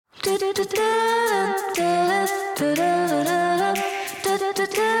Welcome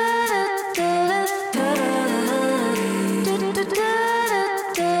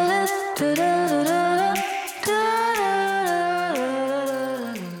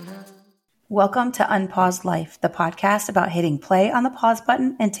to Unpaused Life, the podcast about hitting play on the pause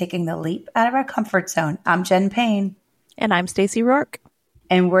button and taking the leap out of our comfort zone. I'm Jen Payne. And I'm Stacey Rourke.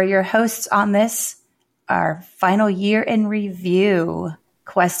 And we're your hosts on this, our final year in review,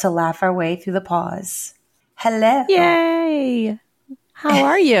 quest to laugh our way through the pause. Hello. Yay. How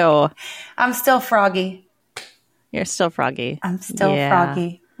are you? I'm still froggy. You're still froggy. I'm still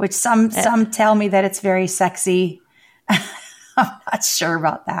froggy, which some tell me that it's very sexy. I'm not sure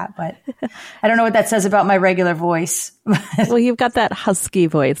about that, but I don't know what that says about my regular voice. Well, you've got that husky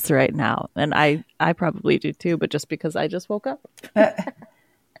voice right now, and I probably do too, but just because I just woke up.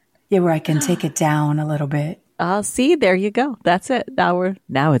 Yeah, where I can take it down a little bit. See, there you go. That's it.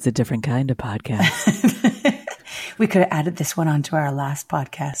 Now it's a different kind of podcast. We could have added this one onto our last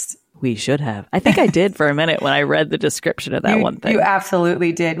podcast. We should have. I think I did for a minute when I read the description of that one thing. You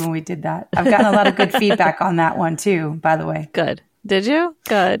absolutely did when we did that. I've gotten a lot of good feedback on that one too, by the way. Good. Did you?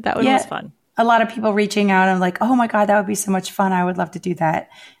 Good. That one was fun. A lot of people reaching out and like, oh my God, that would be so much fun. I would love to do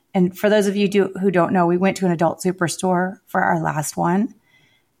that. And for those of you who don't know, we went to an adult superstore for our last one,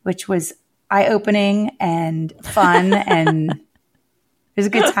 which was eye-opening and fun, and it was a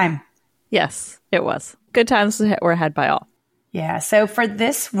good time. Yes, it was. Good times were had by all. Yeah. So for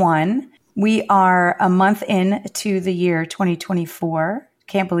this one, we are a month into the year 2024.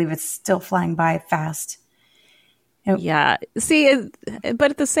 Can't believe it's still flying by fast. Yeah. See,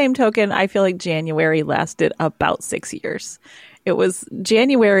 but at the same token, I feel like January lasted about 6 years.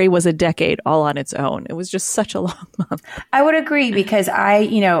 January was a decade all on its own. It was just such a long month. I would agree because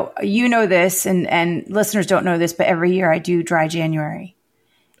you know this and listeners don't know this, but every year I do dry January.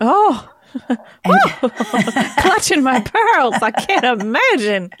 Oh, clutching my pearls. I can't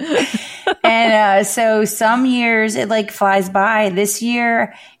imagine. And so some years it like flies by. This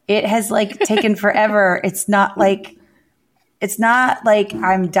year it has like taken forever. It's not like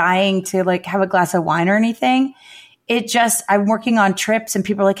I'm dying to like have a glass of wine or anything. I'm working on trips and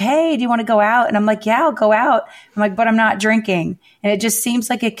people are like, hey, do you want to go out? And I'm like, yeah, I'll go out. I'm like, but I'm not drinking. And it just seems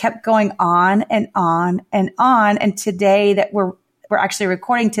like it kept going on and on and on. And today that we're actually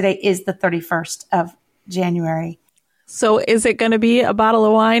recording today is the 31st of January. So is it going to be a bottle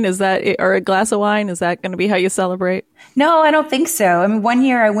of wine? Or a glass of wine? Is that going to be how you celebrate? No, I don't think so. I mean, one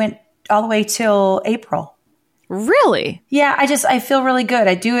year I went all the way till April. Really? Yeah, I feel really good.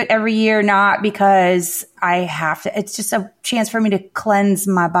 I do it every year, not because I have to. It's just a chance for me to cleanse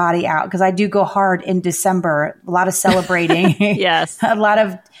my body out because I do go hard in December. A lot of celebrating. Yes. A lot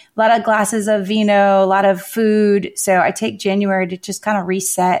of glasses of vino, a lot of food. So I take January to just kind of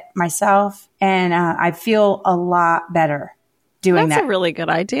reset myself, and I feel a lot better doing that. That's a really good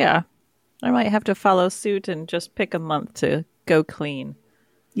idea. I might have to follow suit and just pick a month to go clean.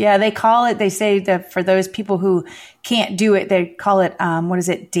 Yeah, they say that for those people who can't do it, they call it,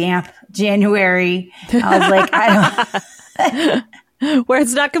 damp January. I was like, I don't. Where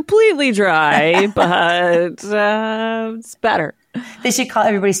it's not completely dry, but it's better. They should call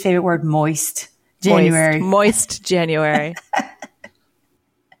everybody's favorite word moist January. Moist January.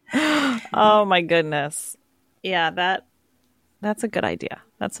 Oh my goodness. Yeah, that's a good idea.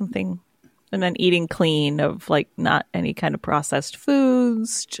 That's something. And then eating clean of like not any kind of processed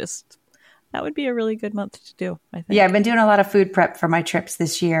foods. Just that would be a really good month to do, I think. Yeah, I've been doing a lot of food prep for my trips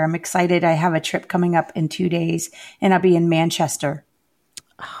this year. I'm excited. I have a trip coming up in 2 days and I'll be in Manchester.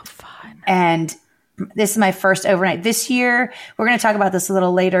 Oh, fun. And this is my first overnight. This year, we're going to talk about this a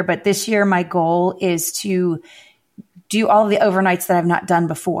little later, but this year my goal is to do all of the overnights that I've not done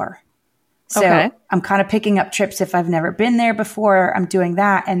before. So I'm kind of picking up trips if I've never been there before. I'm doing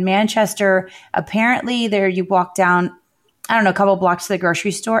that. And Manchester, apparently there you walk down, I don't know, a couple blocks to the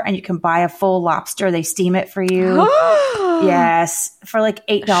grocery store and you can buy a full lobster. They steam it for you. Yes. For like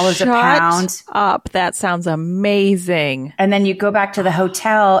 $8 a pound. Shut up. That sounds amazing. And then you go back to the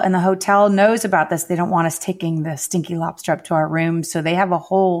hotel and the hotel knows about this. They don't want us taking the stinky lobster up to our room. So they have a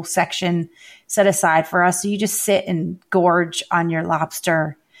whole section set aside for us. So you just sit and gorge on your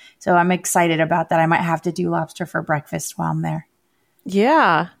lobster. So I'm excited about that. I might have to do lobster for breakfast while I'm there.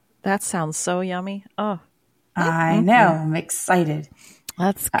 Yeah, that sounds so yummy. Oh, I know. I'm excited.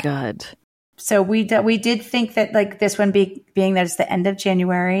 That's good. So we did think that like this one being that it's the end of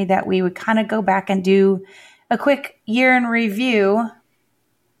January, that we would kind of go back and do a quick year in review.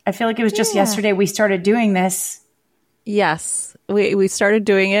 I feel like it was just yesterday we started doing this. Yes, we started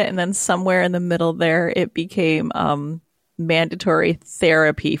doing it, and then somewhere in the middle there, it became mandatory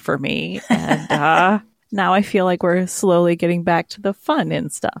therapy for me. And now I feel like we're slowly getting back to the fun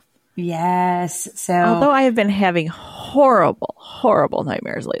and stuff. Yes. So, although I have been having horrible, horrible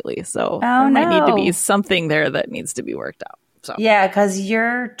nightmares lately. So there might need to be something there that needs to be worked out. So yeah, because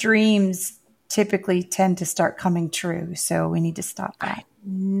your dreams typically tend to start coming true. So we need to stop that.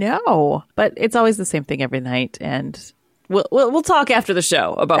 No, but it's always the same thing every night. And we'll talk after the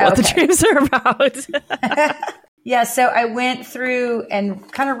show about what the dreams are about. Yeah, so I went through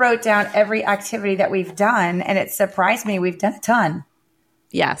and kind of wrote down every activity that we've done, and it surprised me. We've done a ton.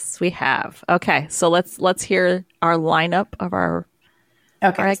 Yes, we have. Okay, so let's hear our lineup of our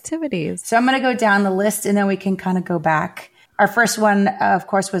activities. So I'm going to go down the list, and then we can kind of go back. Our first one, of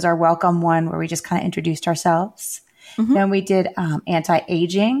course, was our welcome one, where we just kind of introduced ourselves. Mm-hmm. Then we did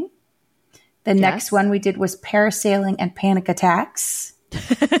anti-aging. The next one we did was parasailing and panic attacks.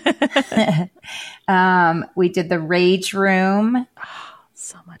 We did the Rage Room. Oh,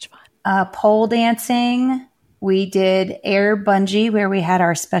 so much fun. Pole dancing. We did Air Bunge, where we had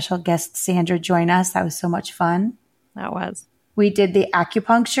our special guest Sandra join us. That was so much fun. That was. We did the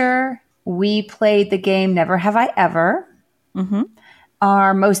acupuncture. We played the game Never Have I Ever. Mm-hmm.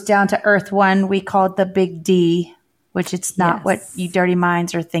 Our most down to earth one we called the Big D, which it's not what you dirty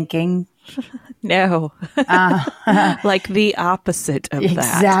minds are thinking. No. Like the opposite of that.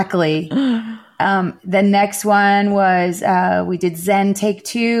 Exactly. The next one was we did Zen Take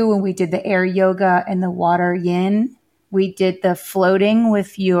Two, and we did the air yoga and the water yin. We did the floating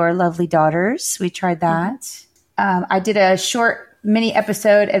with your lovely daughters. We tried that. Mm-hmm. I did a short mini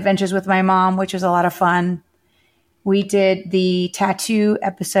episode, Adventures with My Mom, which was a lot of fun. We did the tattoo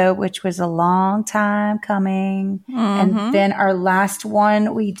episode, which was a long time coming. Mm-hmm. And then our last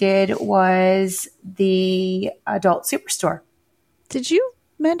one we did was the adult superstore. Did you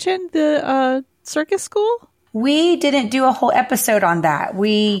mention the circus school? We didn't do a whole episode on that.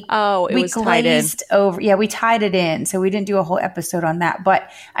 We was tied in. Yeah, we tied it in. So we didn't do a whole episode on that.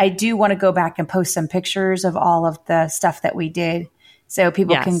 But I do want to go back and post some pictures of all of the stuff that we did. So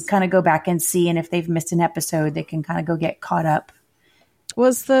people can kind of go back and see, and if they've missed an episode, they can kind of go get caught up.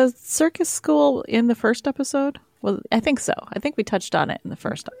 Was the circus school in the first episode? Well, I think so. I think we touched on it in the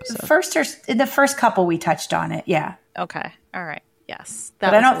first episode. In the first couple, we touched on it. Yeah. Okay. All right. Yes.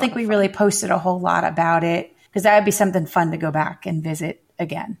 But I don't think we really posted a whole lot about it, because that would be something fun to go back and visit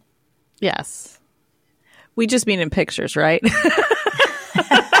again. Yes. We just mean in pictures, right?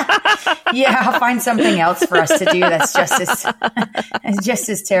 Yeah, I'll find something else for us to do that's just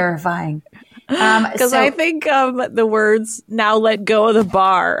as terrifying. Because I think the words "now let go of the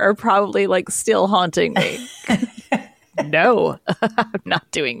bar" are probably like still haunting me. No, I'm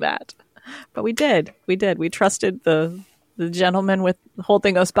not doing that. But we did. We trusted the gentleman with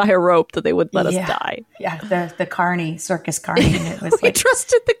holding us by a rope that they would let us die. Yeah, the carny, circus carny. It was we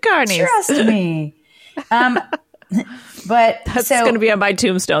trusted the carnies. Trust me. But that's going to be on my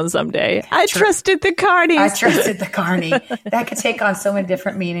tombstone someday. I trusted the carnies. I trusted the carny. That could take on so many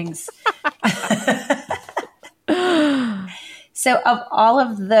different meanings. So of all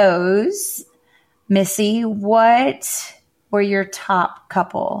of those, Missy, what were your top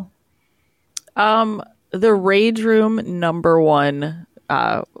couple? The Rage Room, number one,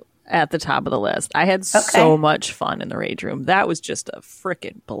 at the top of the list. I had so much fun in the Rage Room. That was just a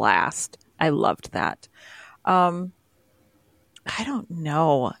freaking blast. I loved that. I don't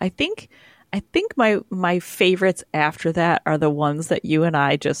know. I think my favorites after that are the ones that you and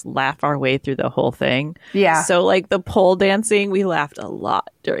I just laugh our way through the whole thing. Yeah. So like the pole dancing, we laughed a lot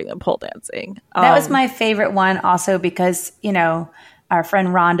during the pole dancing. That was my favorite one also because, our friend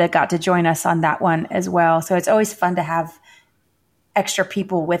Rhonda got to join us on that one as well. So it's always fun to have extra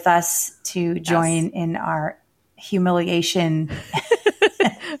people with us to join in our humiliation.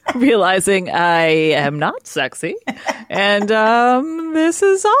 Realizing I am not sexy and this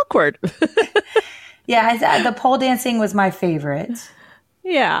is awkward. Yeah, the pole dancing was my favorite.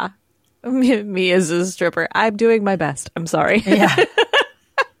 Yeah. Me as a stripper. I'm doing my best. I'm sorry. Yeah.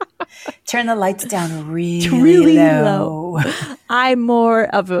 Turn the lights down really low. I'm more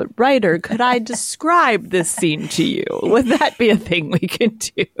of a writer. Could I describe this scene to you? Would that be a thing we can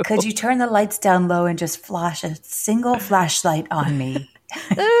do? Could you turn the lights down low and just flash a single flashlight on me?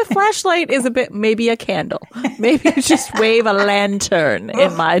 Flashlight is maybe a candle. Maybe just wave a lantern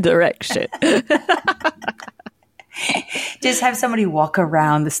in my direction. Just have somebody walk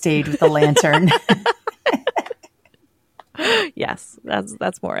around the stage with a lantern. Yes,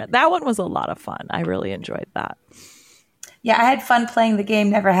 that's more it. That one was a lot of fun. I really enjoyed that. Yeah, I had fun playing the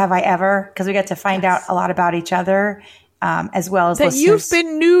game Never Have I Ever because we got to find out a lot about each other as well as that listeners. You've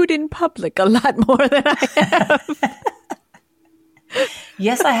been nude in public a lot more than I have.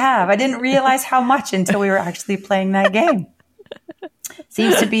 Yes, I have. I didn't realize how much until we were actually playing that game.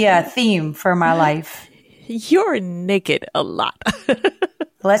 Seems to be a theme for my life. You're naked a lot.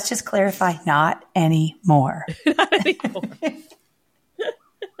 Let's just clarify, not anymore. Not anymore.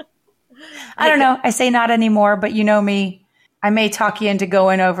 I don't know. I say not anymore, but you know me. I may talk you into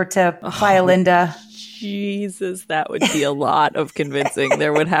going over to Playa Linda. Jesus, that would be a lot of convincing.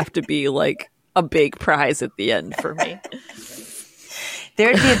 There would have to be like a big prize at the end for me.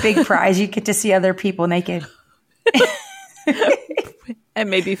 There'd be a big prize. You get to see other people naked. And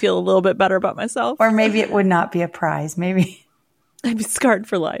maybe feel a little bit better about myself. Or maybe it would not be a prize. Maybe I'd be scarred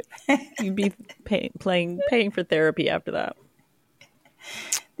for life. You'd be paying for therapy after that.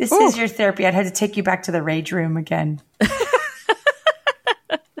 This is your therapy. I'd have to take you back to the rage room again.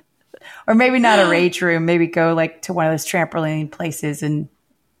 Or maybe not a rage room. Maybe go like to one of those trampoline places and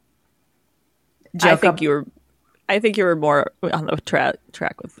joke. I think you were more on the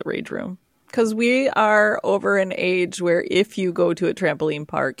track with the rage room. Because we are over an age where if you go to a trampoline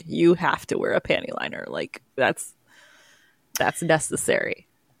park, you have to wear a panty liner. Like that's necessary.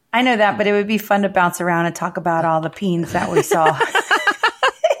 I know that, but it would be fun to bounce around and talk about all the peens that we saw.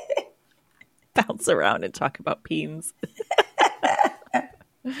 Bounce around and talk about peens.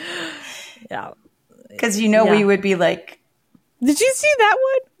 Yeah. Because we would be like, did you see that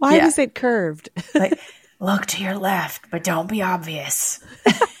one? Why was it curved? Like, look to your left, but don't be obvious.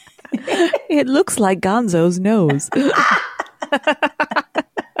 It looks like Gonzo's nose.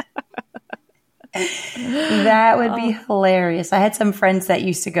 That would be hilarious. I had some friends that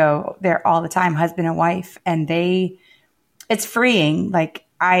used to go there all the time, husband and wife, and it's freeing. Like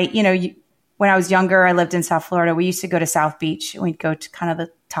when I was younger, I lived in South Florida. We used to go to South Beach and we'd go to kind of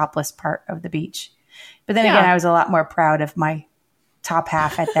the topless part of the beach. But then again, I was a lot more proud of my top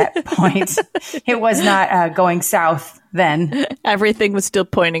half at that point. It was not going south then. Everything was still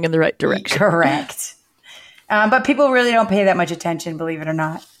pointing in the right direction. Correct. But people really don't pay that much attention, believe it or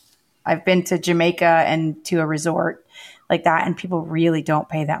not. I've been to Jamaica and to a resort like that, and people really don't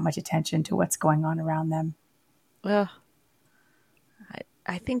pay that much attention to what's going on around them. Well,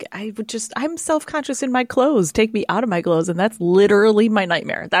 I think I'm self-conscious in my clothes. Take me out of my clothes, and that's literally my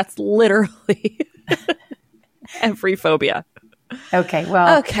nightmare. That's literally every phobia. Okay,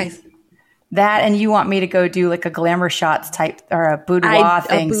 well, that, and you want me to go do like a glamour shots type or a boudoir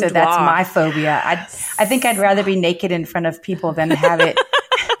thing, so that's my phobia. I think I'd rather be naked in front of people than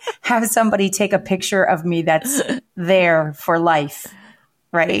have somebody take a picture of me that's there for life,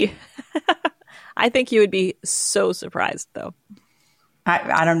 right? I think you would be so surprised, though.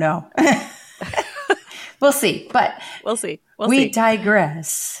 I don't know. We'll see, but we'll see. We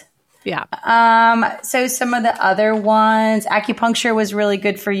digress. Yeah. So some of the other ones, acupuncture was really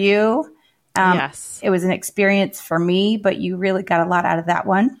good for you. Yes. It was an experience for me, but you really got a lot out of that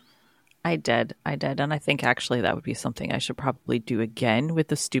one. I did. And I think actually that would be something I should probably do again with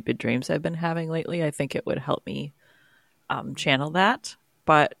the stupid dreams I've been having lately. I think it would help me channel that.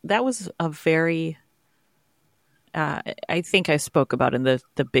 But that was a very, I think I spoke about in the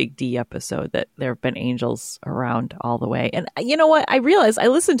Big D episode that there have been angels around all the way. And you know what? I realized I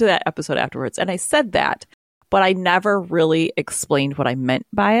listened to that episode afterwards and I said that, but I never really explained what I meant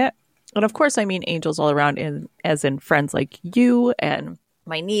by it. And of course, I mean angels all around, as in friends like you and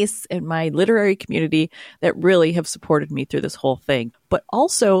my niece and my literary community that really have supported me through this whole thing. But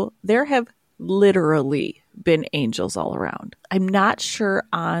also, there have literally been angels all around. I'm not sure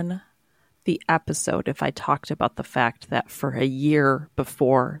on the episode if I talked about the fact that for a year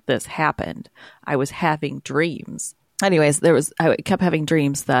before this happened, I was having dreams. Anyways, I kept having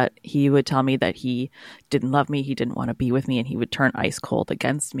dreams that he would tell me that he didn't love me, he didn't want to be with me, and he would turn ice cold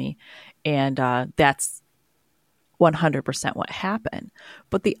against me. And that's 100% what happened.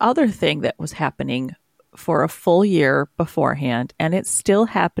 But the other thing that was happening for a full year beforehand, and it's still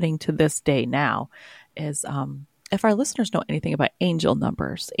happening to this day now, is if our listeners know anything about angel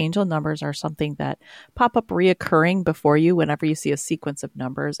numbers are something that pop up reoccurring before you whenever you see a sequence of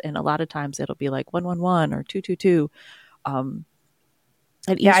numbers. And a lot of times it'll be like 111 or 222.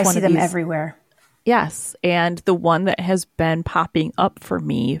 I see them everywhere. Yes. And the one that has been popping up for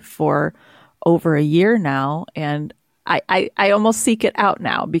me for over a year now, and I almost seek it out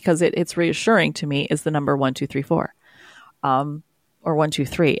now because it's reassuring to me, is the number 1234. Or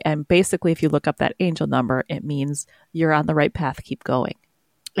 123. And basically, if you look up that angel number, it means you're on the right path. Keep going.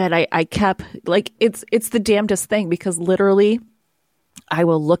 And I kept like, it's the damnedest thing because literally I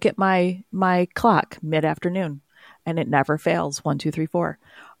will look at my clock mid-afternoon and it never fails. 1, 2, 3, 4.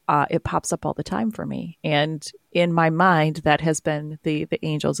 it pops up all the time for me. And in my mind, that has been the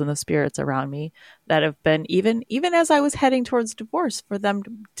angels and the spirits around me that have been, even as I was heading towards divorce, for them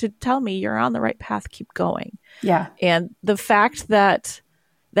to tell me, you're on the right path, keep going. Yeah. And the fact that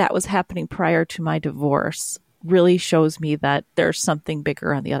that was happening prior to my divorce really shows me that there's something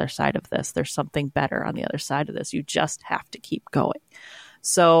bigger on the other side of this. There's something better on the other side of this. You just have to keep going.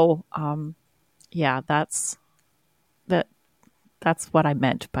 So, that's what I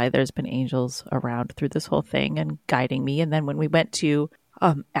meant by there's been angels around through this whole thing and guiding me. And then when we went to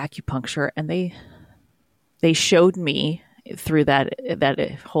acupuncture, and they showed me through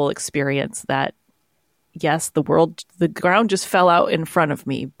that whole experience that, yes, the ground just fell out in front of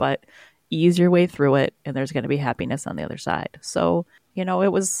me, but ease your way through it, and there's going to be happiness on the other side. So,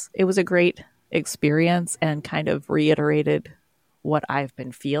 it was a great experience and kind of reiterated what I've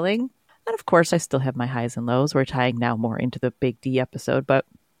been feeling. And of course, I still have my highs and lows. We're tying now more into the Big D episode, but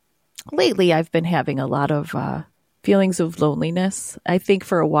lately I've been having a lot of feelings of loneliness. I think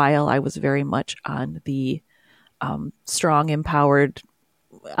for a while I was very much on the strong, empowered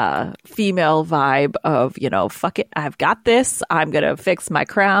female vibe of, fuck it, I've got this. I'm going to fix my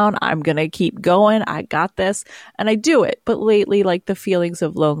crown. I'm going to keep going. I got this. And I do it. But lately, like the feelings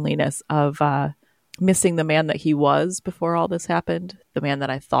of loneliness of missing the man that he was before all this happened, the man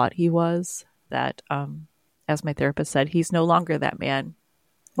that I thought he was, that, as my therapist said, he's no longer that man.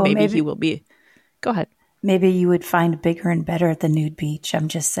 Well, maybe he will be. Go ahead. Maybe you would find bigger and better at the nude beach. I'm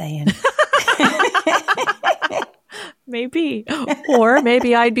just saying. Maybe. Or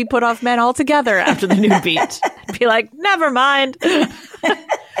maybe I'd be put off men altogether after the nude beach. I'd be like, never mind. But,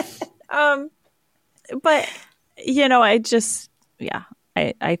 I just,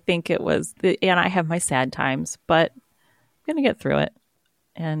 I think it was, and I have my sad times, but I'm going to get through it.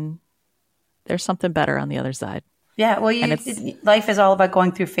 And there's something better on the other side. Yeah. Well, life is all about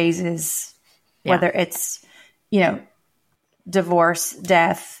going through phases, whether it's, divorce,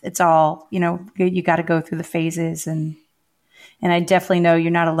 death, it's all, you got to go through the phases, and I definitely know you're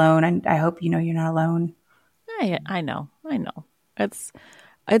not alone. And I hope you're not alone. I know. It's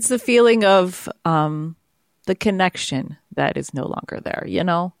the feeling of, the connection that is no longer there,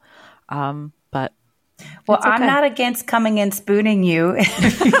 but. Well, okay. I'm not against coming and spooning you.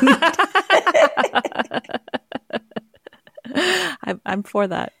 I'm for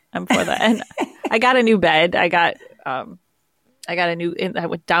that. And I got a new bed. I got I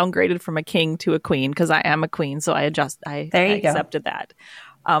was downgraded from a king to a queen because I am a queen. So I accepted that.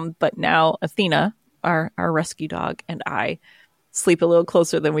 But now Athena, our rescue dog, and I sleep a little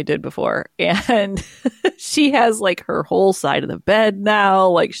closer than we did before. And she has like her whole side of the bed now.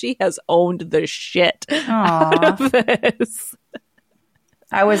 Like she has owned the shit out of this.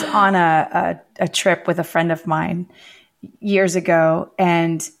 I was on a trip with a friend of mine years ago,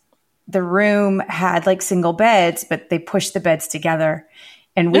 and the room had like single beds, but they pushed the beds together.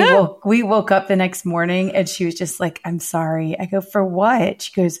 And we woke up the next morning, and she was just like, I'm sorry. I go, for what?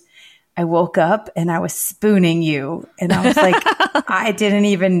 She goes, I woke up and I was spooning you. And I was like, I didn't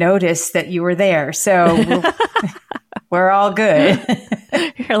even notice that you were there. So we're all good.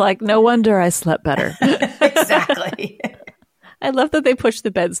 You're like, no wonder I slept better. Exactly. I love that they pushed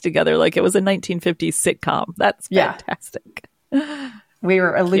the beds together like it was a 1950s sitcom. That's fantastic. We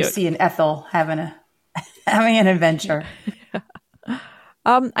were Lucy and Ethel having an adventure.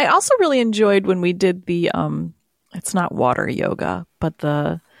 I also really enjoyed when we did the it's not water yoga, but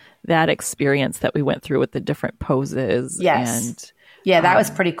that experience that we went through with the different poses. Yes. And that was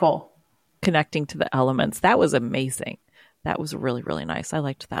pretty cool. Connecting to the elements. That was amazing. That was really, really nice. I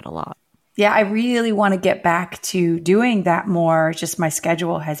liked that a lot. Yeah, I really want to get back to doing that more. Just my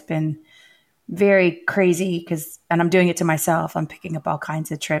schedule has been very crazy and I'm doing it to myself. I'm picking up all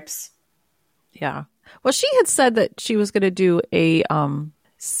kinds of trips. Yeah. Well, she had said that she was going to do a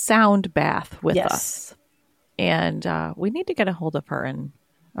sound bath with us. And we need to get a hold of her and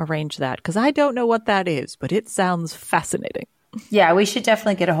arrange that, because I don't know what that is, but it sounds fascinating. Yeah, we should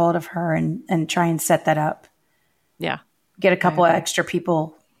definitely get a hold of her and try and set that up. Yeah. Get a couple of extra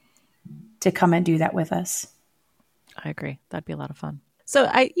people to come and do that with us. I agree. That'd be a lot of fun. So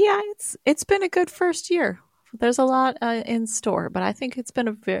it's been a good first year. There's a lot in store, but I think it's been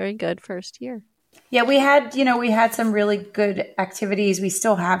a very good first year. Yeah, we had some really good activities. We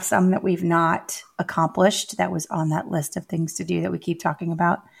still have some that we've not accomplished. That was on that list of things to do that we keep talking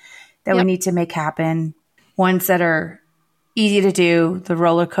about that we need to make happen. Ones that are easy to do, the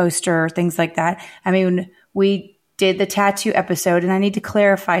roller coaster, things like that. I mean, we did the tattoo episode, and I need to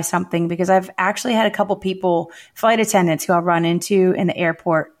clarify something because I've actually had a couple people, flight attendants who I'll run into in the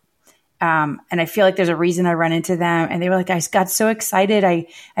airport, And I feel like there's a reason I run into them. And they were like, I got so excited. I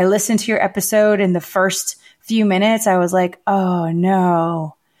listened to your episode in the first few minutes. I was like, oh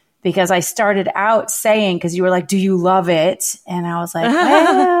no, because I started out saying, because you were like, do you love it? And I was like,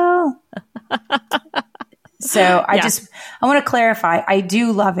 well, so I want to clarify. I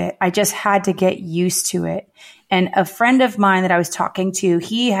do love it. I just had to get used to it. And a friend of mine that I was talking to,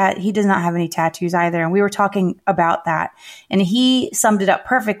 he does not have any tattoos either. And we were talking about that. And he summed it up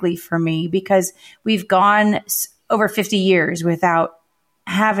perfectly for me, because we've gone over 50 years without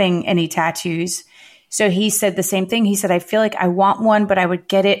having any tattoos. So he said the same thing. He said, I feel like I want one, but I would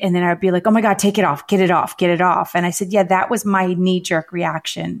get it. And then I'd be like, oh my God, take it off, get it off, get it off. And I said, yeah, that was my knee-jerk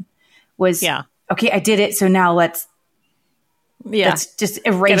reaction was, okay, I did it. So now let's just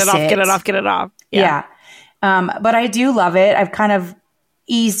erase it. Get it off, get it off. Yeah. But I do love it. I've kind of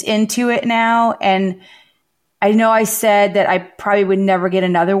eased into it now. And I know I said that I probably would never get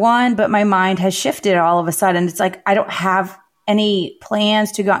another one, but my mind has shifted all of a sudden. It's like, I don't have any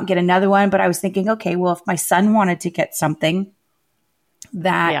plans to go out and get another one, but I was thinking, okay, well, if my son wanted to get something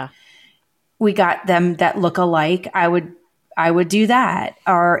that we got them that look alike, I would do that.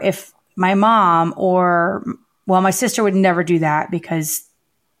 Or if my mom my sister would never do that, because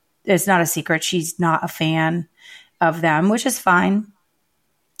it's not a secret. She's not a fan of them, which is fine.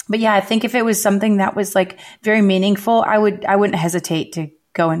 But yeah, I think if it was something that was like very meaningful, I wouldn't hesitate to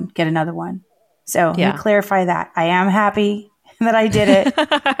go and get another one. So let me clarify that. I am happy that I did it.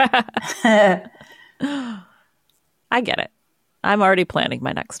 I get it. I'm already planning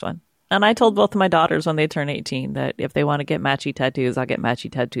my next one. And I told both of my daughters when they turn 18 that if they want to get matchy tattoos, I'll get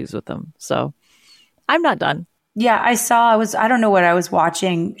matchy tattoos with them. So I'm not done. Yeah, I don't know what I was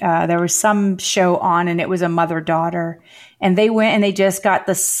watching. There was some show on, and it was a mother-daughter, and they went and they just got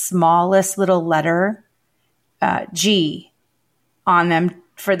the smallest little letter, G, on them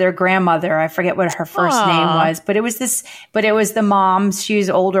for their grandmother. I forget what her first name was, but it was the mom. She was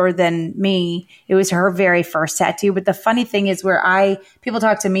older than me. It was her very first tattoo. But the funny thing is people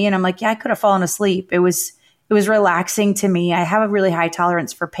talk to me and I'm like, yeah, I could have fallen asleep. It was relaxing to me. I have a really high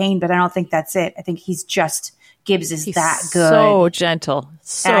tolerance for pain, but I don't think that's it. I think Gibbs is that good. So gentle.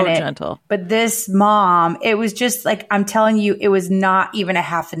 So gentle. But this mom, it was just like, I'm telling you, it was not even a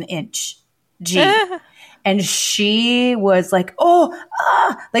half an inch G. And she was like,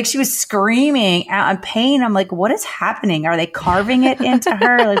 like she was screaming out in pain. I'm like, what is happening? Are they carving it into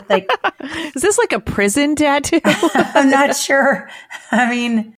her? Like, is this like a prison tattoo? I'm not sure. I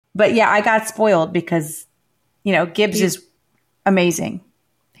mean, but yeah, I got spoiled because, Gibbs is amazing.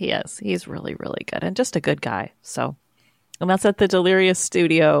 He is. He's really, really good and just a good guy. So, and that's at the Delirious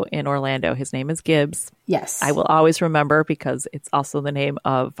Studio in Orlando. His name is Gibbs. Yes. I will always remember because it's also the name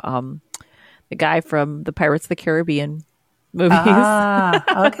of the guy from the Pirates of the Caribbean movies.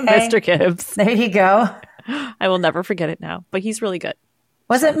 Okay. Mr. Gibbs. There you go. I will never forget it now, but he's really good.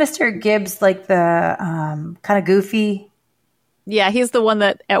 Wasn't Mr. Gibbs like the kind of goofy? Yeah, he's the one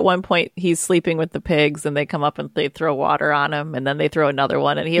that at one point he's sleeping with the pigs and they come up and they throw water on him and then they throw another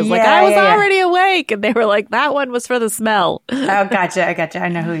one and he's like, I was already awake. And they were like, that one was for the smell. Oh, gotcha. I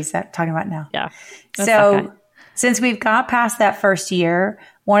know who he's talking about now. Yeah. So since we've got past that first year,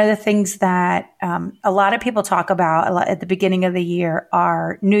 one of the things that a lot of people talk about at the beginning of the year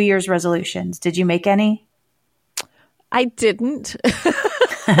are New Year's resolutions. Did you make any? I didn't.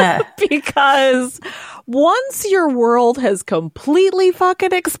 Because once your world has completely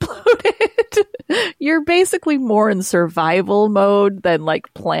fucking exploded, you're basically more in survival mode than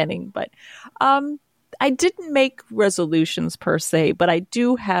like planning. But I didn't make resolutions per se, but I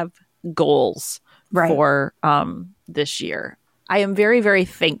do have goals for this year. I am very, very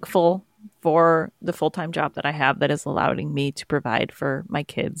thankful for the full-time job that I have that is allowing me to provide for my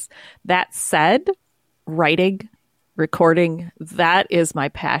kids. That said, writing, recording, that is my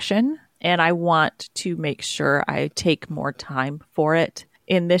passion. And I want to make sure I take more time for it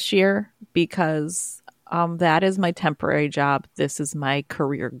in this year because that is my temporary job. This is my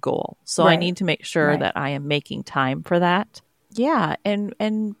career goal. So I need to make sure that I am making time for that. Yeah.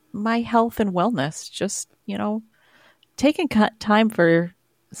 And my health and wellness, just, taking time for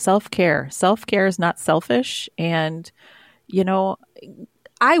self-care. Self-care is not selfish. And,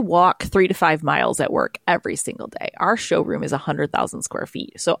 I walk 3 to 5 miles at work every single day. Our showroom is 100,000 square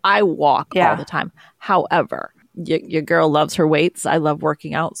feet. So I walk all the time. However, your girl loves her weights. I love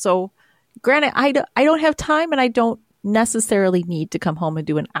working out. So granted, I don't have time and I don't necessarily need to come home and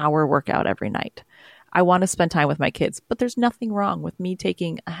do an hour workout every night. I want to spend time with my kids, but there's nothing wrong with me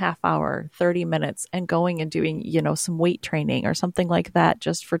taking a half hour, 30 minutes and going and doing, some weight training or something like that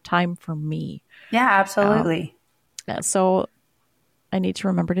just for time for me. Yeah, absolutely. So I need to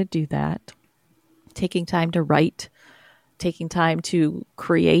remember to do that. Taking time to write, taking time to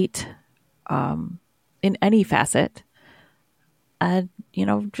create in any facet. And,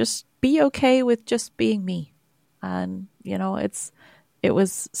 just be okay with just being me. And, it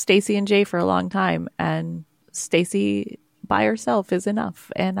was Stacy and Jay for a long time. And Stacy by herself is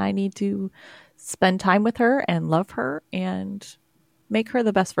enough. And I need to spend time with her and love her and make her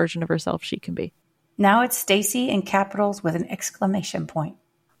the best version of herself she can be. Now it's Stacy in capitals with an exclamation point.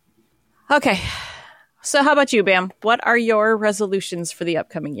 Okay. So how about you, Bam? What are your resolutions for the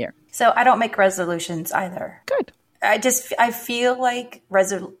upcoming year? So I don't make resolutions either. Good. I feel like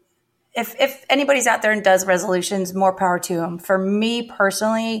if anybody's out there and does resolutions, more power to them. For me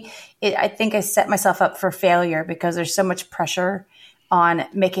personally, I think I set myself up for failure because there's so much pressure on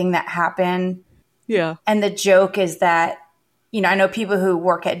making that happen. Yeah. And the joke is that, I know people who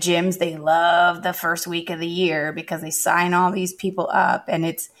work at gyms, they love the first week of the year because they sign all these people up,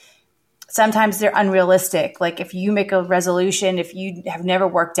 and sometimes they're unrealistic. Like if you make a resolution, if you have never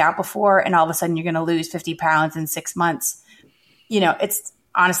worked out before and all of a sudden you're going to lose 50 pounds in 6 months, it's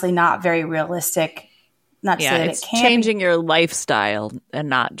honestly not very realistic. Not to say that it's it can't changing your lifestyle and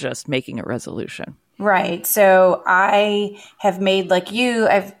not just making a resolution. Right. So I have made, like you,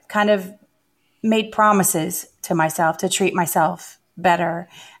 I've kind of made promises to myself to treat myself better.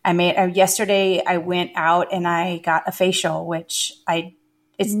 Yesterday I went out and I got a facial, which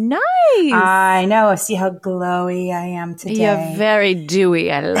it's nice. I know. See how glowy I am today. You're very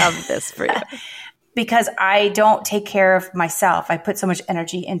dewy. I love this for you. Because I don't take care of myself. I put so much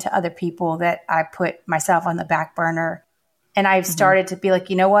energy into other people that I put myself on the back burner. And I've started to be like,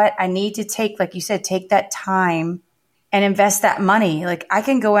 you know what? I need to take, like you said, take that time and invest that money. Like I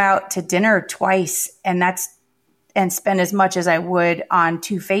can go out to dinner twice and spend as much as I would on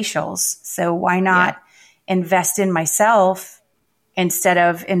 2 facials. So why not invest in myself instead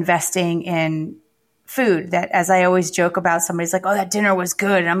of investing in food? That, as I always joke about, somebody's like, oh, that dinner was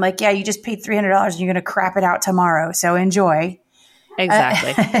good. And I'm like, yeah, you just paid $300 and you're going to crap it out tomorrow. So enjoy.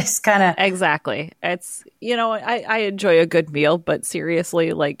 Exactly. It's kind of. Exactly. It's, I enjoy a good meal, but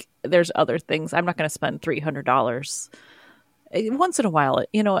seriously, like there's other things. I'm not going to spend $300 once in a while,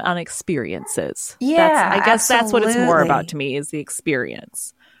 on experiences. Yeah. I guess that's what it's more about to me, is the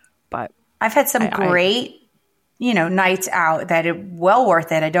experience. But I've had some great, nights out that are well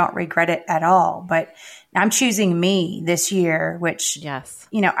worth it. I don't regret it at all, but I'm choosing me this year, which,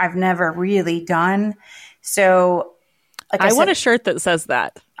 I've never really done. So like I want a shirt that says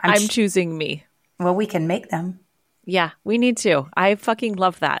that. I'm choosing me. Well, we can make them. Yeah, we need to. I fucking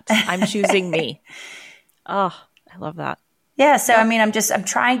love that. I'm choosing me. Oh, I love that. Yeah. So, I'm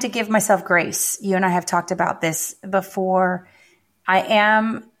trying to give myself grace. You and I have talked about this before. I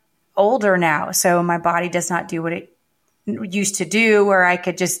am older now, so my body does not do what it used to do, where I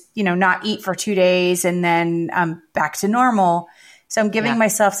could just, not eat for 2 days and then I'm back to normal. So I'm giving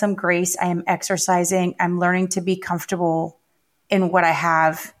myself some grace. I am exercising. I'm learning to be comfortable in what I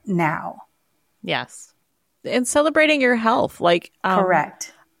have now. Yes. And celebrating your health. Like,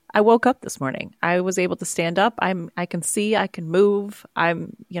 correct. I woke up this morning. I was able to stand up. I can see, I can move.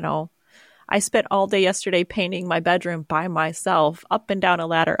 I spent all day yesterday painting my bedroom by myself, up and down a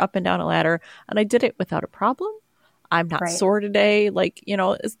ladder, and I did it without a problem. I'm not sore today. Like,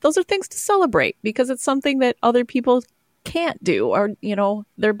 those are things to celebrate because it's something that other people can't do, or,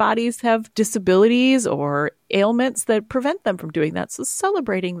 their bodies have disabilities or ailments that prevent them from doing that. So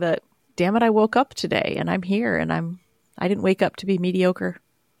celebrating that, damn it, I woke up today and I'm here and I didn't wake up to be mediocre.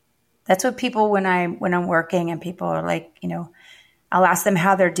 That's what people, when I'm working and people are like, I'll ask them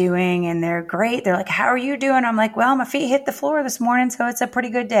how they're doing and they're great. They're like, how are you doing? I'm like, well, my feet hit the floor this morning, so it's a pretty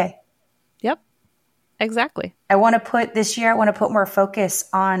good day. Yep. Exactly. I want to put more focus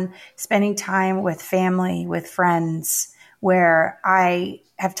on spending time with family, with friends, where I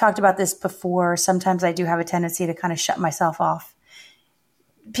have talked about this before. Sometimes I do have a tendency to kind of shut myself off.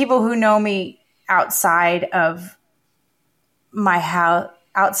 People who know me outside of my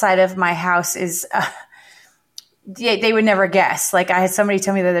house is, they would never guess. Like I had somebody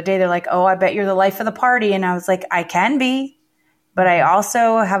tell me the other day, they're like, oh, I bet you're the life of the party. And I was like, I can be. But I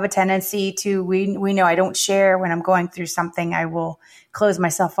also have a tendency to, we know I don't share when I'm going through something. I will close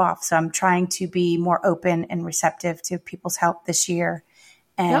myself off. So I'm trying to be more open and receptive to people's help this year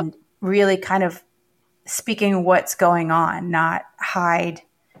and really kind of speaking what's going on, not hide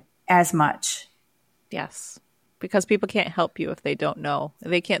as much. Yes, because people can't help you if they don't know.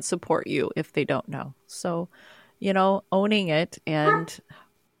 They can't support you if they don't know. So, owning it and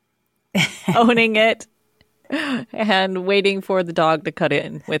and waiting for the dog to cut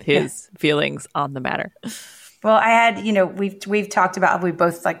in with his feelings on the matter. Well, I had, we've talked about, we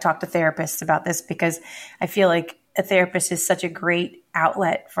both like talked to therapists about this because I feel like a therapist is such a great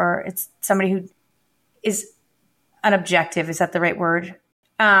outlet for, it's somebody who is unobjective. Is that the right word?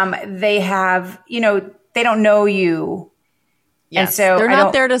 They have, they don't know you. Yes. And so they're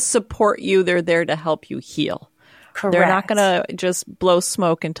not there to support you. They're there to help you heal. Correct. They're not going to just blow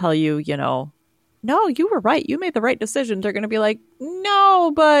smoke and tell you, no, you were right. You made the right decision. They're going to be like,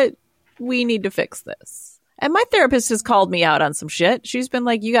 no, but we need to fix this. And my therapist has called me out on some shit. She's been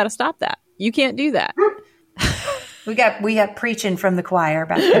like, you got to stop that. You can't do that. We got preaching from the choir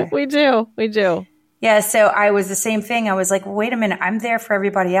back there. We do. Yeah. So I was the same thing. I was like, wait a minute. I'm there for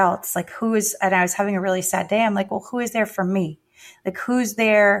everybody else. Like and I was having a really sad day. I'm like, well, who is there for me? Like, who's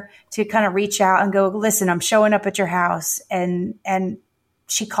there to kind of reach out and go, listen, I'm showing up at your house. And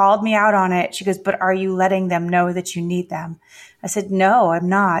she called me out on it. She goes, but are you letting them know that you need them? I said, no, I'm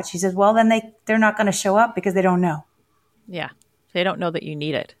not. She says, well, then they're not going to show up because they don't know. Yeah. They don't know that you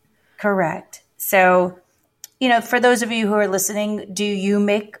need it. Correct. So, for those of you who are listening, do you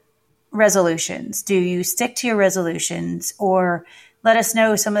make resolutions? Do you stick to your resolutions? Or let us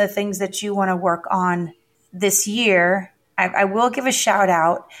know some of the things that you want to work on this year. I will give a shout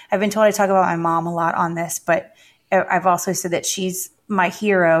out. I've been told I talk about my mom a lot on this, but I've also said that she's my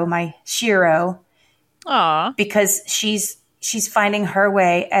hero, my Shiro. Aww. Because she's finding her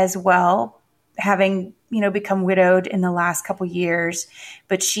way as well, having, become widowed in the last couple years.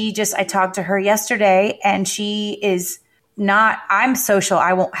 But I talked to her yesterday and she is not, I'm social.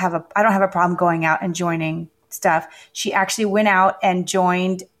 I don't have a problem going out and joining stuff. She actually went out and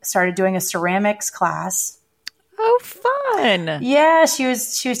started doing a ceramics class. Oh, fun. Yeah. She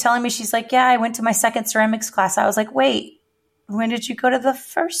was telling me, she's like, yeah, I went to my second ceramics class. I was like, wait, when did you go to the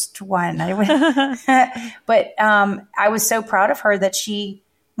first one? But I was so proud of her that she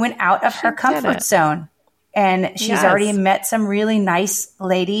went out of her comfort zone, and she's already met some really nice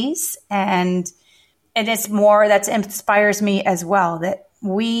ladies, and it's more that inspires me as well, that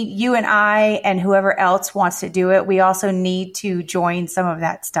you and I and whoever else wants to do it, we also need to join some of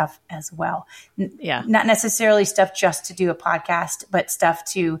that stuff as well. Yeah. Not necessarily stuff just to do a podcast, but stuff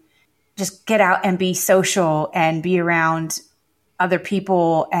to just get out and be social and be around other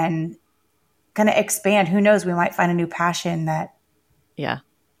people and kind of expand. Who knows? We might find a new passion that. Yeah.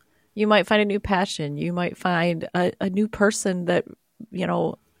 You might find a new passion. You might find a new person that,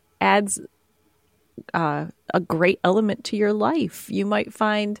 adds a great element to your life. You might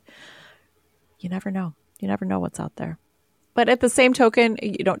find, you never know. You never know what's out there. But at the same token,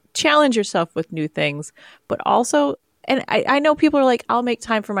 challenge yourself with new things, but also, and I know people are like, I'll make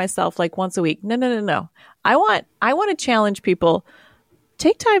time for myself like once a week. No. I want to challenge people.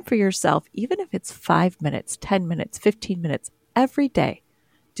 Take time for yourself, even if it's 5 minutes, 10 minutes, 15 minutes every day.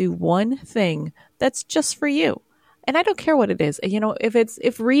 Do one thing that's just for you. And I don't care what it is.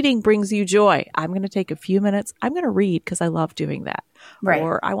 If reading brings you joy, I'm going to take a few minutes. I'm going to read because I love doing that. Right.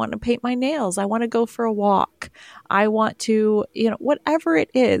 Or I want to paint my nails. I want to go for a walk. I want to, whatever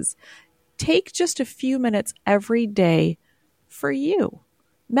it is, take just a few minutes every day for you.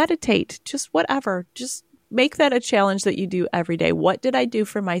 Meditate, just whatever. Just make that a challenge that you do every day. What did I do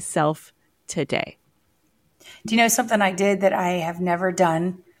for myself today? Do you know something I did that I have never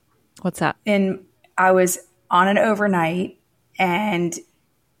done? What's that? I was on an overnight, and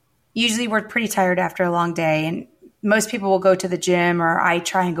usually we're pretty tired after a long day, and most people will go to the gym, or I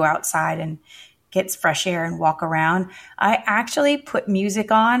try and go outside and get fresh air and walk around. I actually put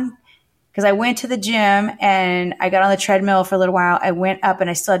music on because I went to the gym and I got on the treadmill for a little while. I went up and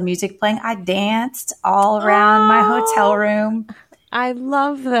I still had music playing. I danced all around my hotel room. I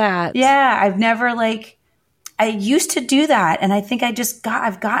love that. Yeah, I've never I used to do that, and I think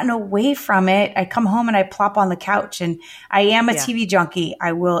I've gotten away from it. I come home and I plop on the couch, and I am a TV junkie.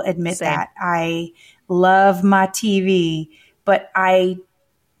 I will admit that. I love my TV, but I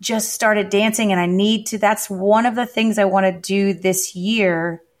just started dancing, and that's one of the things I want to do this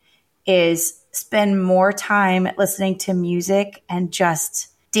year is spend more time listening to music and just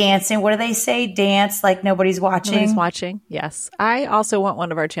dancing. What do they say? Dance like nobody's watching. Nobody's watching. Yes. I also want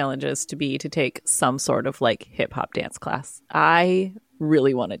one of our challenges to be to take some sort of hip hop dance class. I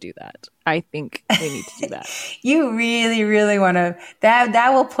really want to do that. I think we need to do that. You really, really want to. That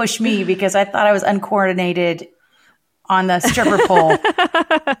will push me because I thought I was uncoordinated on the stripper pole.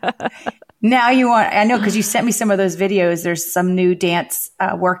 Now I know because you sent me some of those videos. There's some new dance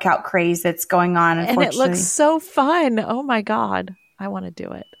workout craze that's going on. And it looks so fun. Oh my God. I want to do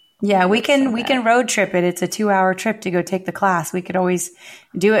it. Yeah, we can road trip it. It's a 2-hour trip to go take the class. We could always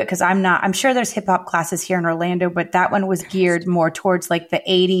do it because I'm sure there's hip hop classes here in Orlando, but that one was geared more towards the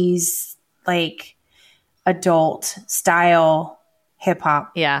 80s, adult style hip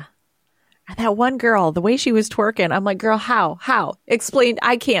hop. Yeah. That one girl, the way she was twerking, I'm like, girl, how? Explain.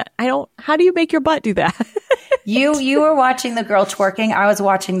 I can't. How do you make your butt do that? You were watching the girl twerking. I was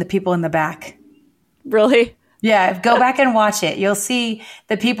watching the people in the back. Really? Yeah. Go back and watch it. You'll see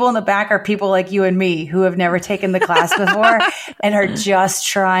the people in the back are people like you and me who have never taken the class before and are just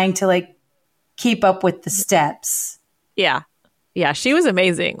trying to like keep up with the steps. Yeah. Yeah. She was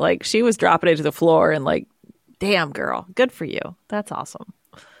amazing. Like she was dropping it to the floor and like, damn girl, good for you. That's awesome.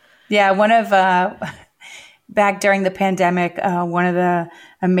 Yeah. Back during the pandemic, one of the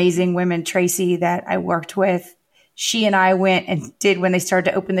amazing women, Tracy, that I worked with, she and I went and did, when they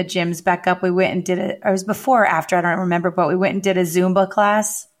started to open the gyms back up, we went and did it. It was before or after, I don't remember, but we went and did a Zumba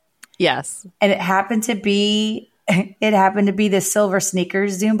class. Yes. And it happened to be the Silver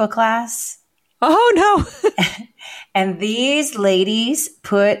Sneakers Zumba class. Oh, no. And these ladies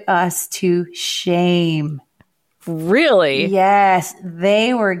put us to shame. Really? Yes,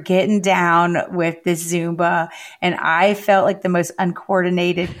 they were getting down with this Zumba, and I felt like the most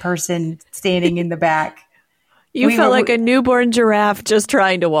uncoordinated person standing in the back. You felt like a newborn giraffe just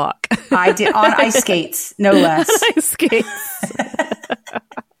trying to walk. I did, on ice skates, no less. Ice skates.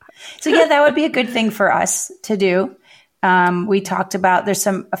 So yeah, that would be a good thing for us to do. We talked about, there's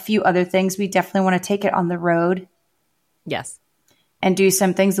a few other things. We definitely want to take it on the road. Yes. And do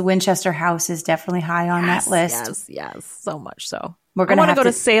some things. The Winchester House is definitely high on that list. Yes, so much so. I want to go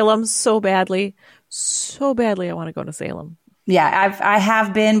to Salem so badly. So badly I want to go to Salem. Yeah, I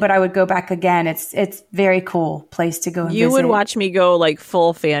have been, but I would go back again. It's very cool place to go and You visit. would watch me go like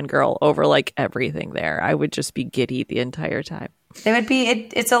full fangirl over like everything there. I would just be giddy the entire time. It would be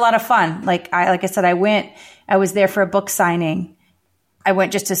it's a lot of fun. Like I said, I was there for a book signing. I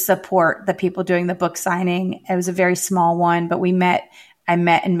went just to support the people doing the book signing. It was a very small one, but I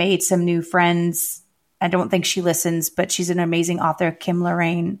met and made some new friends. I don't think she listens, but she's an amazing author, Kim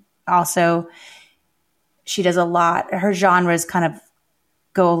Lorraine. Also, she does a lot. Her genres kind of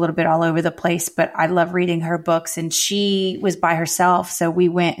go a little bit all over the place, but I love reading her books. And she was by herself. So we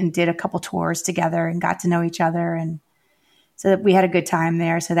went and did a couple tours together and got to know each other. And so we had a good time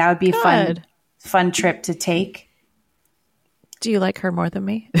there. So that would be a fun trip to take. Do you like her more than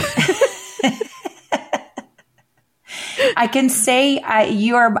me? I can say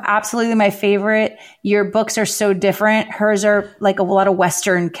you are absolutely my favorite. Your books are so different. Hers are like a lot of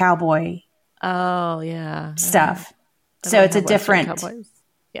Western cowboy. Oh, yeah. Stuff. So it's a different.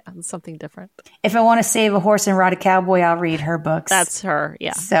 Yeah, it's something different. If I want to save a horse and ride a cowboy, I'll read her books. That's her,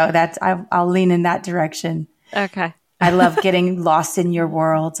 yeah. So I'll lean in that direction. Okay. I love getting lost in your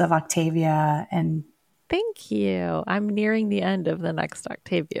worlds of Octavia and. Thank you. I'm nearing the end of the next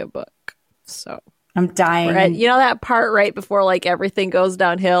Octavia book. So I'm dying. You know that part right before like everything goes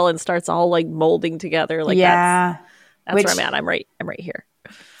downhill and starts all like molding together? Like yeah. That's where I'm at. I'm right here.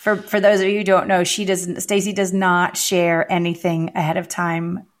 For those of you who don't know, Stacey does not share anything ahead of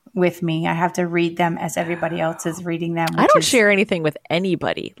time with me. I have to read them as everybody else is reading them. I don't share anything with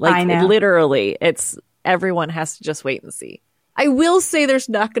anybody. Like I know. Literally, everyone has to just wait and see. I will say there's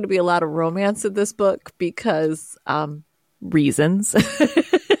not going to be a lot of romance in this book because reasons.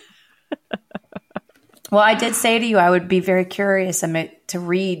 Well, I did say to you I would be very curious to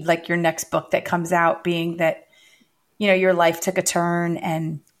read like your next book that comes out, being that, you know, your life took a turn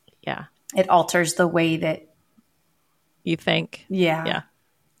and it alters the way that you think. Yeah.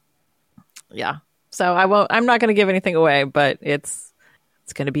 So I'm not going to give anything away, but it's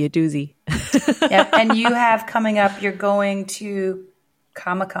going to be a doozy. Yep. And you have coming up, you're going to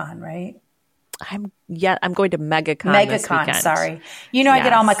Comic-Con, right? I'm going to MegaCon this weekend. Sorry. You know, yes. I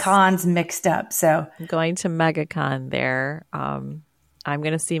get all my cons mixed up. So I'm going to MegaCon there. I'm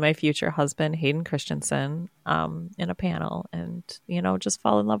going to see my future husband, Hayden Christensen, in a panel and, you know, just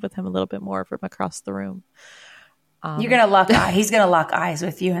fall in love with him a little bit more from across the room. You're going to lock eyes. He's going to lock eyes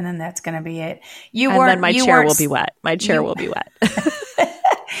with you. And then that's going to be it. My chair will be wet. My chair will be wet.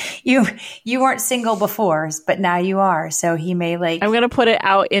 You weren't single before, but now you are. So he may like. I'm going to put it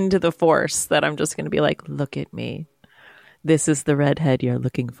out into the force that I'm just going to be like, look at me. This is the redhead you're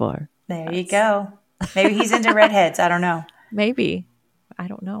looking for. There you go. Maybe he's into redheads. I don't know. Maybe. I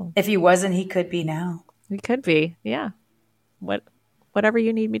don't know. If he wasn't, he could be now. He could be. Yeah. Whatever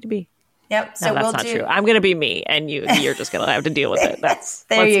you need me to be. Yep. So no, that's not true. I'm going to be me, and you're just going to have to deal with it. Let's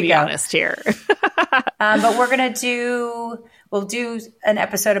be honest here. But we'll do an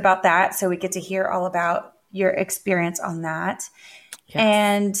episode about that, so we get to hear all about your experience on that. Yes.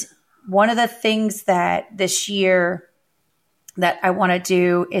 And one of the things that this year that I want to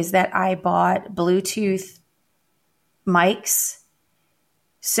do is that I bought Bluetooth mics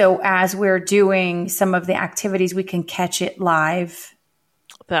So as we're doing some of the activities, we can catch it live.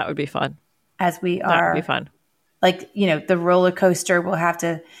 That would be fun. As we are. That would be fun. Like, the roller coaster, we'll have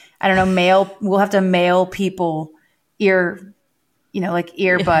to, we'll have to mail people earbuds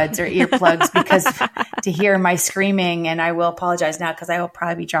or earplugs because to hear my screaming. And I will apologize now because I will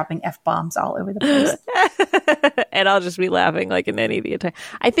probably be dropping F-bombs all over the place. And I'll just be laughing like an idiot the entire.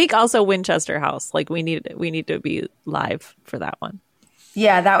 I think also Winchester House. Like we need to be live for that one.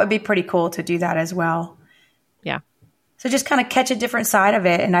 Yeah, that would be pretty cool to do that as well. Yeah. So just kind of catch a different side of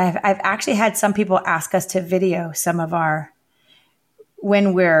it. And I've actually had some people ask us to video some of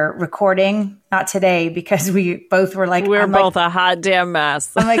when we're recording, not today, because we both were like, we're both a hot damn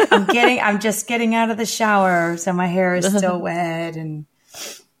mess. I'm like, I'm just getting out of the shower. So my hair is still wet. And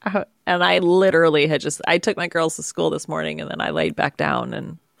I literally I took my girls to school this morning and then I laid back down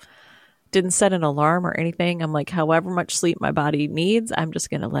and didn't set an alarm or anything. I'm like, however much sleep my body needs, I'm just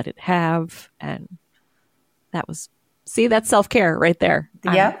going to let it have. And that's self-care right there.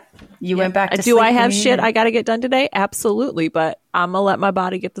 Yep. You went back to sleep. Do I have shit I got to get done today? Absolutely. But I'm going to let my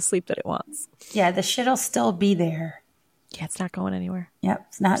body get the sleep that it wants. Yeah, the shit'll still be there. Yeah, it's not going anywhere. Yep,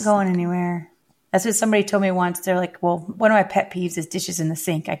 it's not going anywhere. That's what somebody told me once. They're like, well, one of my pet peeves is dishes in the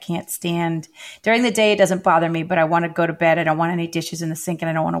sink. I can't stand. During the day, it doesn't bother me, but I want to go to bed. I don't want any dishes in the sink, and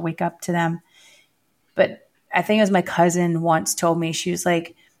I don't want to wake up to them. But I think it was my cousin once told me, she was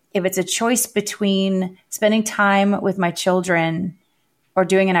like, if it's a choice between spending time with my children or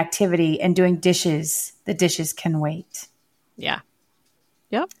doing an activity and doing dishes, the dishes can wait. Yeah.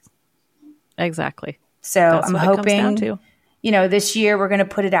 Yep. Exactly. So I'm hoping, this year we're going to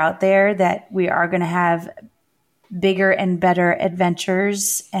put it out there that we are going to have bigger and better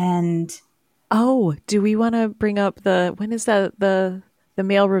adventures. And do we want to bring up when is that the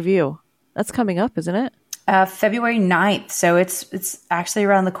mail review? That's coming up, isn't it? February 9th. So it's actually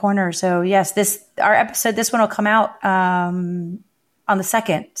around the corner. So yes, this one will come out on the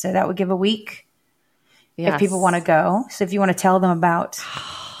 2nd. So that would give a week if people want to go. So if you want to tell them about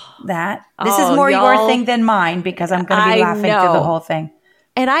that, this is more your thing than mine because I'm going to be laughing through the whole thing.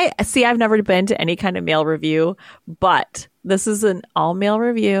 And I've never been to any kind of male review, but this is an all male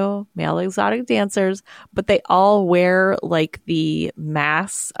review, male exotic dancers, but they all wear like the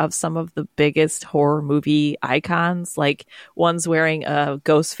masks of some of the biggest horror movie icons. Like one's wearing a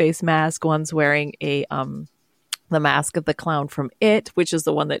ghost face mask, one's wearing the mask of the clown from It, which is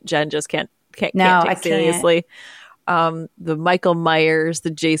the one that Jen just can't take seriously. The Michael Myers, the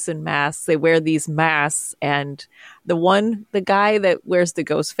Jason masks, they wear these masks, and the guy that wears the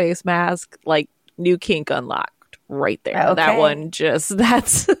ghost face mask, like new kink unlocked right there. Okay. That one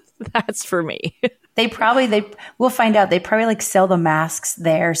that's for me. We'll find out. They probably like sell the masks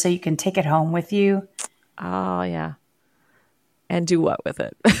there so you can take it home with you. Oh yeah. And do what with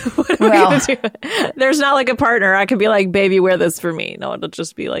it? What are we gonna do? There's not like a partner. I could be like, baby, wear this for me. No, it'll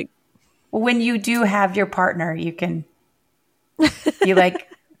just be like, when you do have your partner, you like,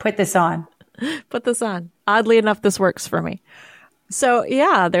 put this on. Put this on. Oddly enough, this works for me. So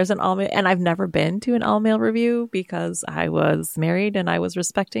yeah, there's an all-male, and I've never been to an all-male review because I was married and I was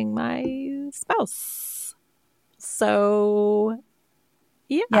respecting my spouse. So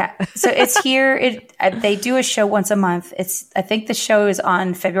yeah. So it's here. They do a show once a month. I think the show is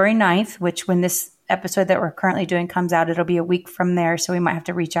on February 9th, which when this episode that we're currently doing comes out, it'll be a week from there. So we might have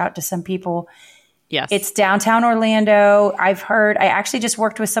to reach out to some people. Yes. It's downtown Orlando. I actually just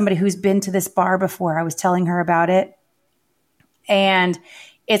worked with somebody who's been to this bar before. I was telling her about it. And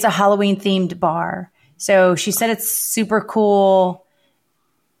it's a Halloween themed bar. So she said it's super cool.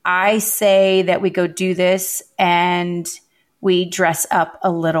 I say that we go do this and we dress up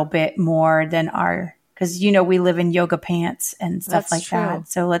a little bit more than because we live in yoga pants and stuff like that.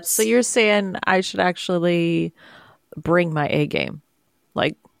 So you're saying I should actually bring my A game,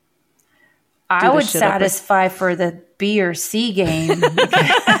 like I would satisfy for the B or C game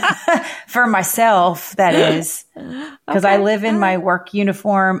for myself. That is because I live in my work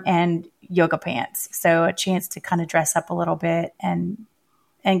uniform and yoga pants, so a chance to kind of dress up a little bit and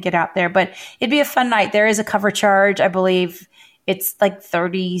get out there. But it'd be a fun night. There is a cover charge, I believe. It's like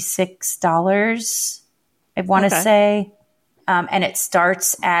 $36. I want to say. And it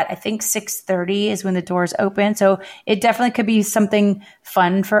starts at, I think 6:30 is when the doors open. So it definitely could be something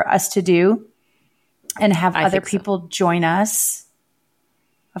fun for us to do and have other people join us.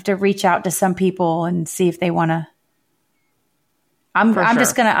 I have to reach out to some people and see if they want to. I'm going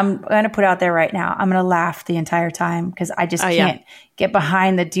to put out there right now. I'm going to laugh the entire time because I just can't get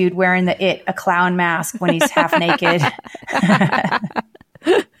behind the dude wearing a clown mask when he's half naked.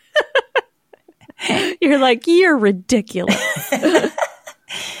 You're like, you're ridiculous.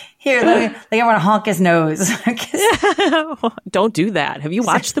 Here, let me, I want to honk his nose. Don't do that. Have you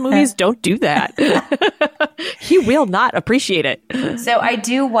watched the movies? Don't do that. He will not appreciate it. So I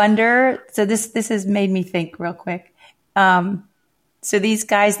do wonder. So this has made me think real quick. So these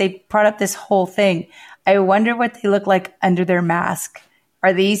guys, they brought up this whole thing. I wonder what they look like under their mask.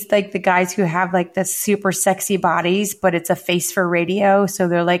 Are these like the guys who have like the super sexy bodies, but it's a face for radio? So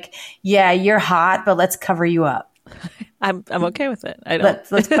they're like, yeah, you're hot, but let's cover you up. I'm okay with it. I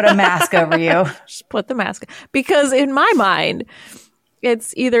don't. Let's put a mask over you. Just put the mask. Because in my mind,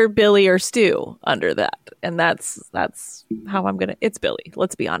 it's either Billy or Stu under that. And that's how I'm going to. It's Billy.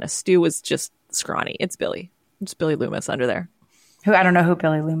 Let's be honest. Stu was just scrawny. It's Billy. It's Billy Loomis under there. Who I don't know who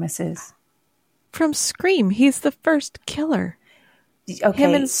Billy Loomis is. From Scream. He's the first killer. Okay.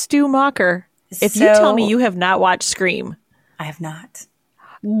 Him and Stu Mocker. If you tell me you have not watched Scream. I have not.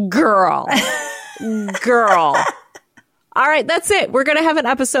 Girl. All right, that's it. We're going to have an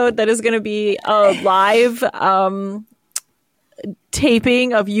episode that is going to be a live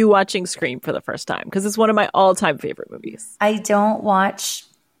taping of you watching Scream for the first time because it's one of my all-time favorite movies. I don't watch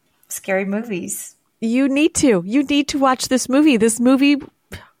scary movies. You need to. You need to watch this movie. This movie,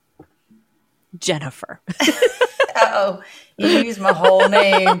 Jennifer. Uh-oh. You used my whole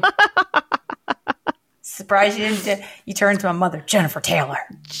name. Surprised you didn't. You turned to my mother, Jennifer Taylor.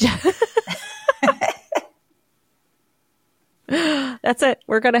 That's it.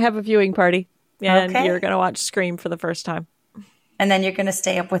 We're going to have a viewing party. And you're going to watch Scream for the first time. And then you're going to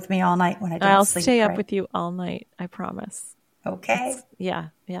stay up with me all night when I don't sleep. I'll stay up with you all night. I promise. Okay. Yeah.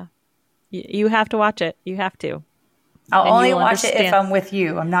 You have to watch it. You have to. I'll only watch it if I'm with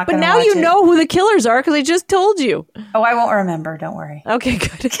you. I'm not going to watch it. But now you know who the killers are because I just told you. Oh, I won't remember. Don't worry. Okay,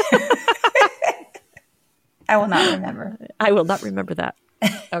 good. I will not remember. I will not remember that.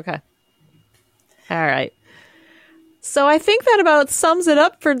 Okay. All right. So I think that about sums it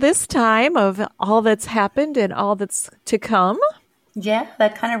up for this time of all that's happened and all that's to come. Yeah,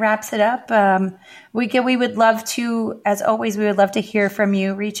 that kind of wraps it up. We would love to, as always, we would love to hear from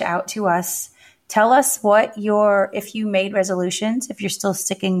you. Reach out to us. Tell us if you made resolutions, if you're still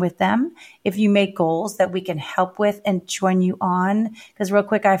sticking with them, if you made goals that we can help with and join you on. Because real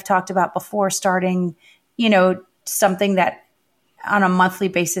quick, I've talked about before starting, something that on a monthly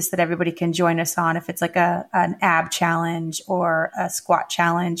basis that everybody can join us on. If it's like an ab challenge or a squat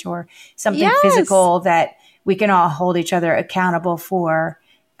challenge or something physical that we can all hold each other accountable for.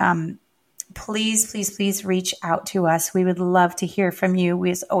 Please reach out to us. We would love to hear from you.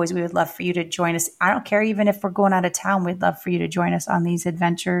 As always, we would love for you to join us. I don't care even if we're going out of town. We'd love for you to join us on these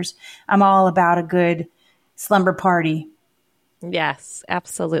adventures. I'm all about a good slumber party. Yes,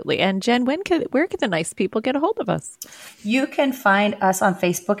 absolutely. And Jen, where can the nice people get a hold of us? You can find us on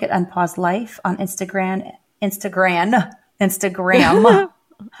Facebook at Unpaused Life, on Instagram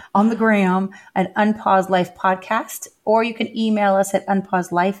on the gram, an Unpaused Life podcast, or you can email us at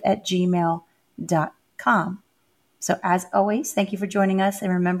unpausedlife@gmail.com. So as always, thank you for joining us.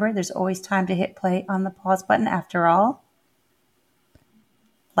 And remember, there's always time to hit play on the pause button. After all,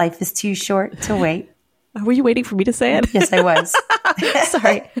 life is too short to wait. Were you waiting for me to say it? Yes, I was.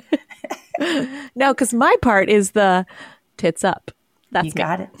 Sorry. No, because my part is the tits up. That's you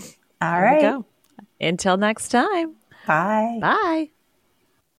got me. it. All right. There we go. Until next time. Bye. Bye.